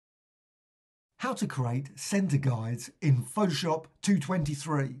How to create centre guides in Photoshop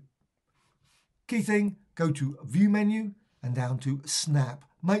 223. Key thing, go to View menu and down to Snap.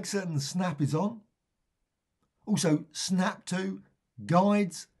 Make certain the Snap is on. Also Snap to,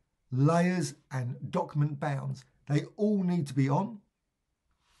 Guides, Layers and Document Bounds. They all need to be on.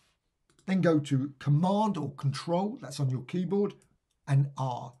 Then go to Command or Control, that's on your keyboard, and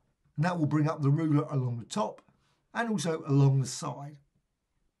R. And that will bring up the ruler along the top and also along the side.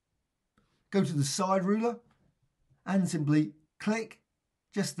 Go to the side ruler and simply click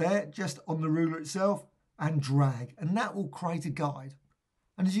just there, just on the ruler itself, and drag, and that will create a guide.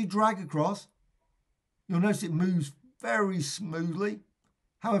 And as you drag across, you'll notice it moves very smoothly.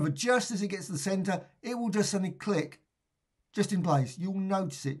 However, just as it gets to the centre, it will just suddenly click just in place. You'll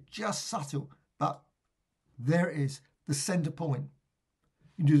notice it, just subtle, but there it is, the centre point.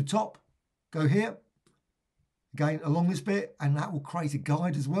 You do the top, go here, again along this bit, and that will create a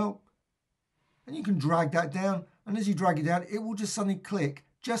guide as well. And you can drag that down, and as you drag it down, it will just suddenly click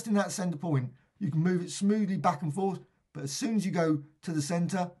just in that centre point. You can move it smoothly back and forth, but as soon as you go to the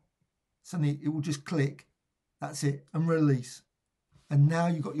centre, suddenly it will just click. That's it, and release. And now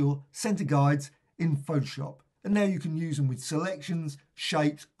you've got your centre guides in Photoshop. And now you can use them with selections,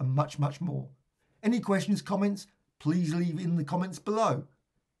 shapes, and much, much more. Any questions, comments, please leave in the comments below.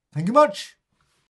 Thank you much.